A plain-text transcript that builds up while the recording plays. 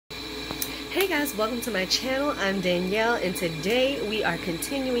Hey guys, welcome to my channel. I'm Danielle, and today we are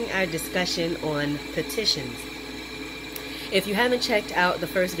continuing our discussion on petitions. If you haven't checked out the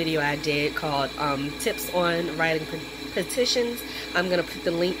first video I did called Tips on Writing Petitions, I'm going to put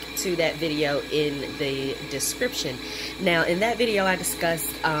the link to that video in the description. Now, in that video I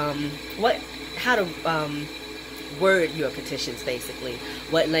discussed how to word your petitions, basically.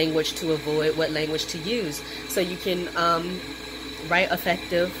 What language to avoid, what language to use, so you can write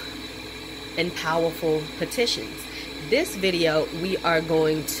effective and powerful petitions. This video we are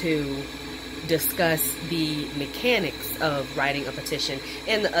going to discuss the mechanics of writing a petition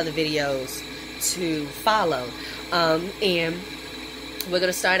and the other videos to follow. And we're going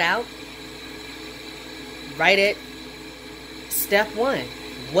to start out right at step one.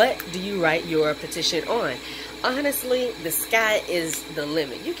 What do you write your petition on? Honestly, the sky is the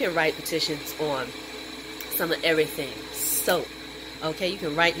limit. You can write petitions on some of everything. Soap. Okay, you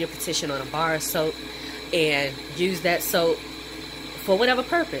can write your petition on a bar of soap and use that soap for whatever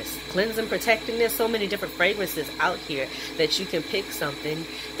purpose. Cleansing, protecting. There's so many different fragrances out here that you can pick something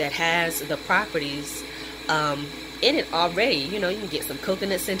that has the properties in it already. You know, you can get some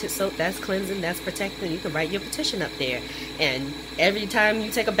coconut scented soap. That's cleansing, that's protecting. You can write your petition up there. And every time you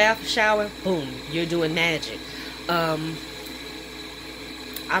take a bath or shower, boom, you're doing magic. I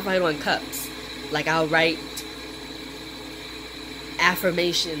write on cups. Like, I'll write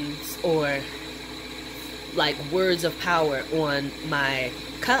affirmations or like words of power on my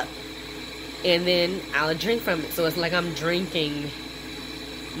cup, and then I'll drink from it. So it's like I'm drinking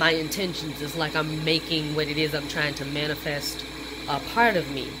my intentions. It's like I'm making what it is I'm trying to manifest a part of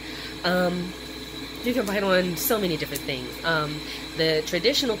me. You can write on so many different things. The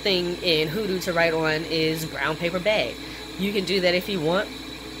traditional thing in hoodoo to write on is brown paper bag. You can do that if you want.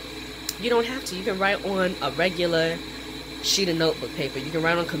 You don't have to. You can write on a regular sheet of notebook paper. You can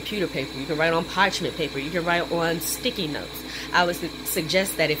write on computer paper. You can write on parchment paper. You can write on sticky notes. I would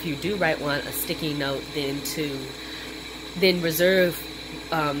suggest that if you do write on a sticky note, then reserve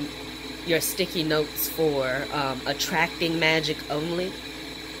your sticky notes for attracting magic only.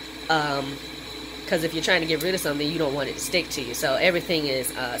 Because if you're trying to get rid of something, you don't want it to stick to you. So everything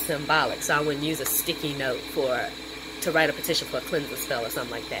is symbolic. So I wouldn't use a sticky note to write a petition for a cleansing spell or something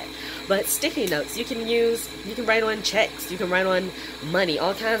like that. But sticky notes you can use. You can write on checks. You can write on money,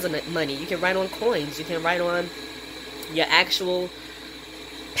 all kinds of money. You can write on coins. You can write on your actual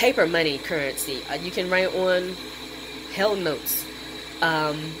paper money currency. You can write on hell notes,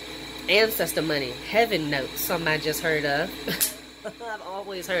 ancestor money, heaven notes, something I just heard of. I've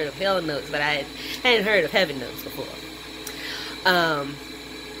always heard of hell notes, but I hadn't heard of heaven notes before.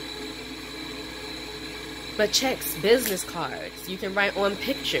 But checks, business cards, you can write on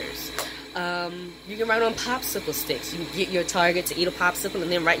pictures. You can write on popsicle sticks. You can get your target to eat a popsicle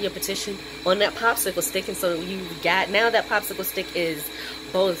and then write your petition on that popsicle stick. And so now that popsicle stick is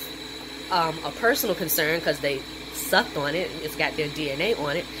both a personal concern because they sucked on it, it's got their DNA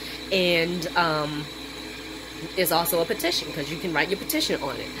on it, and it's also a petition because you can write your petition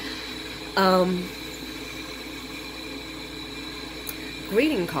on it.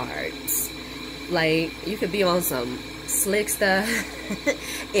 Greeting cards. Like, you could be on some slick stuff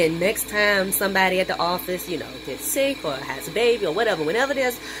and next time somebody at the office, you know, gets sick or has a baby or whatever, whenever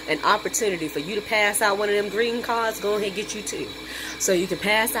there's an opportunity for you to pass out one of them greeting cards, go ahead and get you two. So you can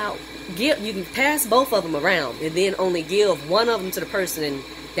pass both of them around and then only give one of them to the person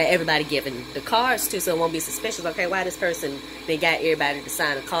that everybody giving the cards to, so it won't be suspicious. Okay, why this person, they got everybody to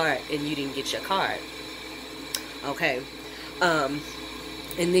sign a card and you didn't get your card. Okay. And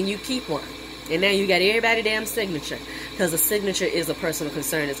then you keep one. And now you got everybody's damn signature. Because a signature is a personal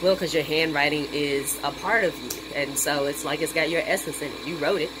concern as well, because your handwriting is a part of you. And so it's like it's got your essence in it. You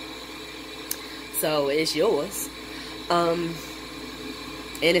wrote it. So it's yours. And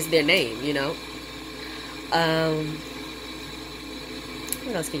it's their name, you know.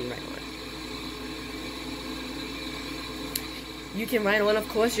 What else can you write on? You can write on, of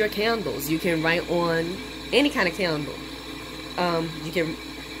course, your candles. You can write on any kind of candle. You can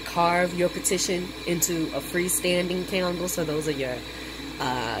carve your petition into a freestanding candle. So those are your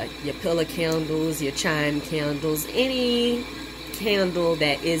pillar candles, your chime candles, any candle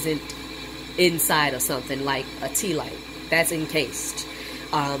that isn't inside of something, like a tea light that's encased.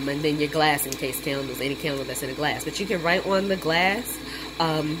 And then your glass encased candles, any candle that's in a glass. But you can write on the glass,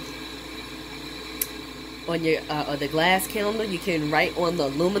 on your the glass candle. You can write on the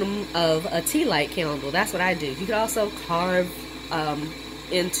aluminum of a tea light candle. That's what I do. You can also carve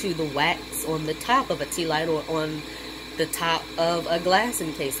into the wax on the top of a tea light or on the top of a glass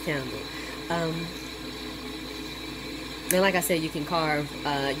encased candle. And like I said, you can carve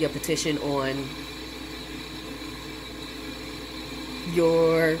your petition on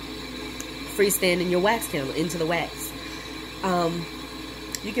your freestanding, your wax candle, into the wax.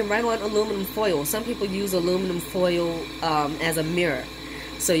 You can write on aluminum foil. Some people use aluminum foil as a mirror,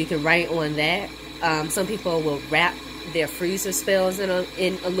 so you can write on that. Some people will wrap their freezer spells in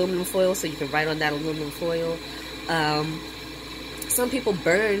aluminum foil, so you can write on that aluminum foil. Some people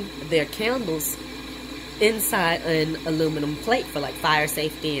burn their candles inside an aluminum plate for like fire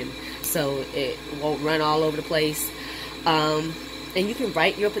safety, and so it won't run all over the place. And you can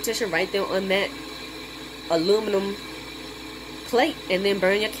write your petition right there on that aluminum plate and then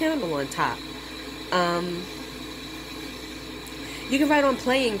burn your candle on top. You can write on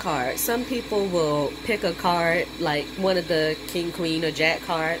playing cards. Some people will pick a card, like one of the king, queen, or jack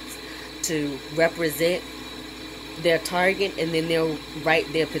cards, to represent their target, and then they'll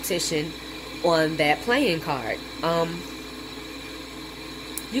write their petition on that playing card.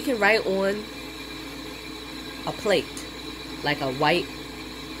 You can write on a plate, like a white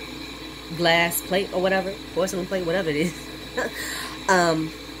glass plate or whatever, porcelain plate, whatever it is.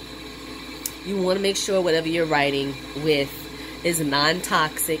 You want to make sure whatever you're writing with is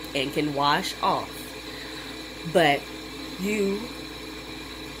non-toxic and can wash off. But you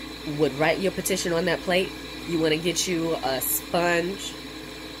would write your petition on that plate. You want to get you a sponge,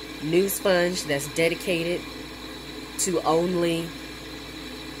 new sponge that's dedicated to only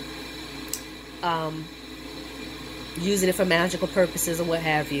using it for magical purposes or what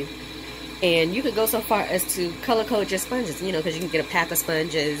have you. And you could go so far as to color code your sponges, you know, because you can get a pack of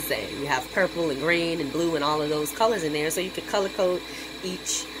sponges and you have purple and green and blue and all of those colors in there. So you could color code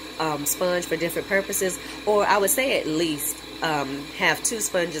each sponge for different purposes. Or I would say at least have 2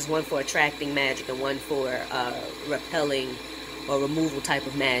 sponges, one for attracting magic and one for repelling or removal type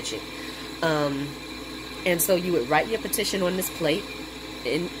of magic. And so you would write your petition on this plate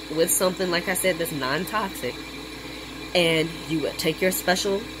with something, like I said, that's non-toxic. And you would take your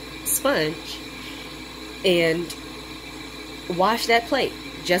special sponge and wash that plate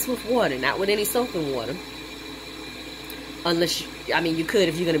just with water, not with any soaping water, unless you could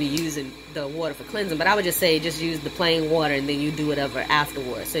if you're going to be using the water for cleansing, but I would just say just use the plain water and then you do whatever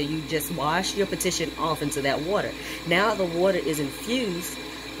afterwards. So you just wash your petition off into that water. Now the water is infused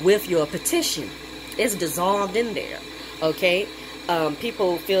with your petition. It's dissolved in there, okay?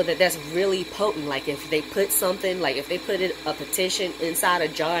 People feel that that's really potent. Like if they put something, like if they put a petition inside a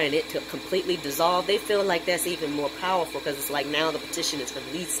jar and it to completely dissolve, they feel like that's even more powerful, because it's like now the petition is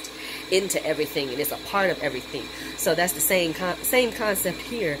released into everything and it's a part of everything. So that's the same concept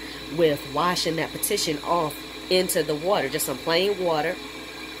here with washing that petition off into the water, just some plain water.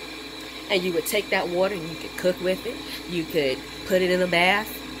 And you would take that water and you could cook with it. You could put it in a bath.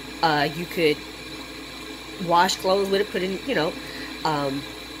 You could wash clothes with it, put it in,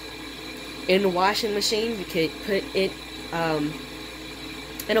 in the washing machine. You could put it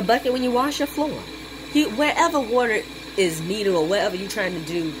in a bucket when you wash your floor. Wherever water is needed, or wherever you're trying to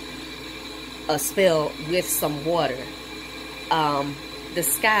do a spell with some water, the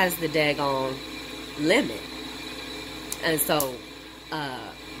sky's the daggone limit. And so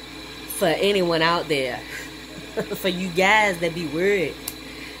for anyone out there, for you guys that be worried,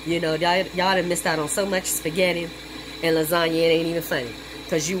 y'all done missed out on so much spaghetti and lasagna, it ain't even funny,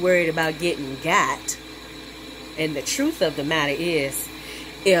 because you worried about getting got. And the truth of the matter is,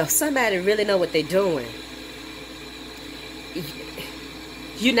 if somebody really know what they're doing,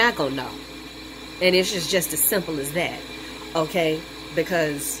 you're not gonna know. And it's just as simple as that, okay?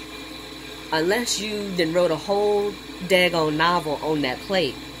 Because unless you then wrote a whole daggone novel on that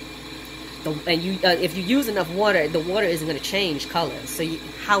plate, and if you use enough water, the water isn't going to change color. So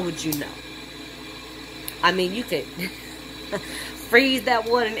how would you know? I mean, you could freeze that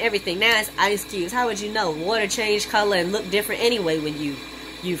water and everything. Now it's ice cubes. How would you know? Water change color and look different anyway when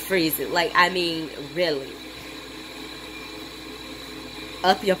you freeze it. Like, I mean, really.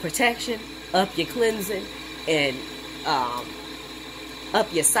 Up your protection, up your cleansing, and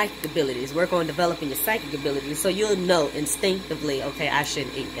up your psychic abilities. Work on developing your psychic abilities, so you'll know instinctively, okay, I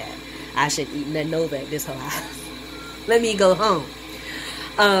shouldn't eat that. I shouldn't eat nothing over at this whole house. Let me go home.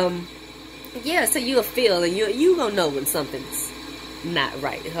 Yeah, so you'll feel, and you gonna know when something's not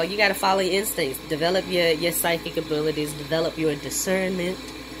right. So you gotta follow your instincts. Develop your psychic abilities. Develop your discernment.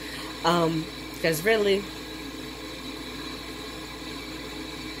 Because really,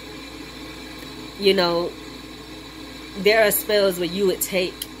 there are spells where you would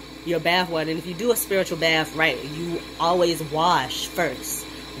take your bath water, and if you do a spiritual bath right, you always wash first.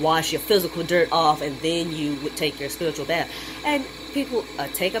 Wash your physical dirt off, and then you would take your spiritual bath. And people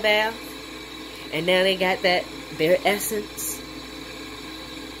take a bath, And now they got their essence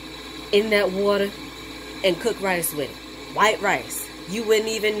in that water and cook rice with it. White rice. You wouldn't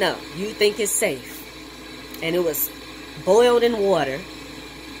even know. You think it's safe. And it was boiled in water.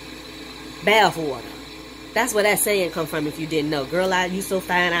 Bath water. That's where that saying come from if you didn't know. Girl, you so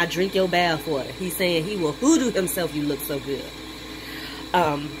fine, I'll drink your bath water. He's saying he will hoodoo himself, you look so good.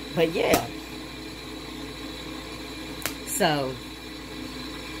 But yeah. So,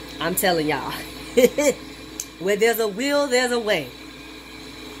 I'm telling y'all. Where there's a will, there's a way.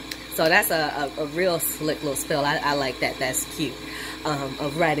 So that's a real slick little spell. I like that. That's cute.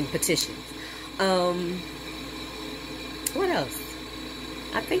 Of writing petitions. What else?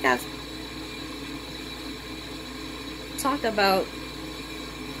 I think I've talked about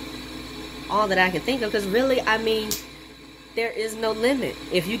all that I can think of. Because really, I mean, there is no limit.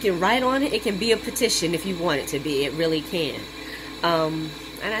 If you can write on it, it can be a petition if you want it to be. It really can. And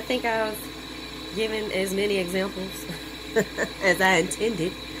I think I've given as many examples as I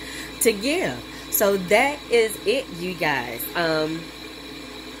intended to give. So that is it, you guys.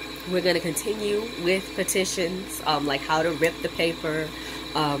 We're going to continue with petitions, like how to rip the paper,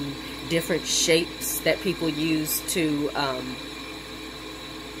 different shapes that people use to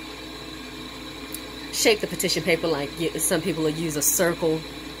shape the petition paper. Like some people will use a circle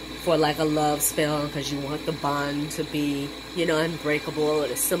for like a love spell because you want the bond to be, you know, unbreakable, or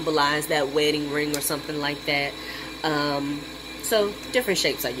to symbolize that wedding ring or something like that. So different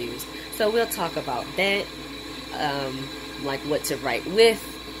shapes are used. So we'll talk about that, like what to write with,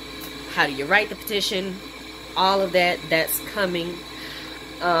 how do you write the petition, all of that, that's coming.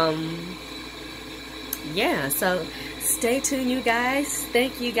 Yeah, so stay tuned, you guys.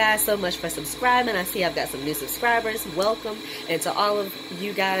 Thank you guys so much for subscribing. I see I've got some new subscribers. Welcome. And to all of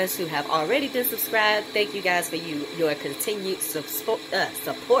you guys who have already been subscribed, thank you guys for your continued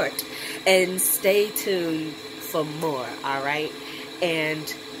support. And stay tuned for more, all right?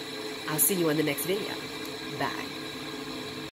 And I'll see you in the next video. Bye.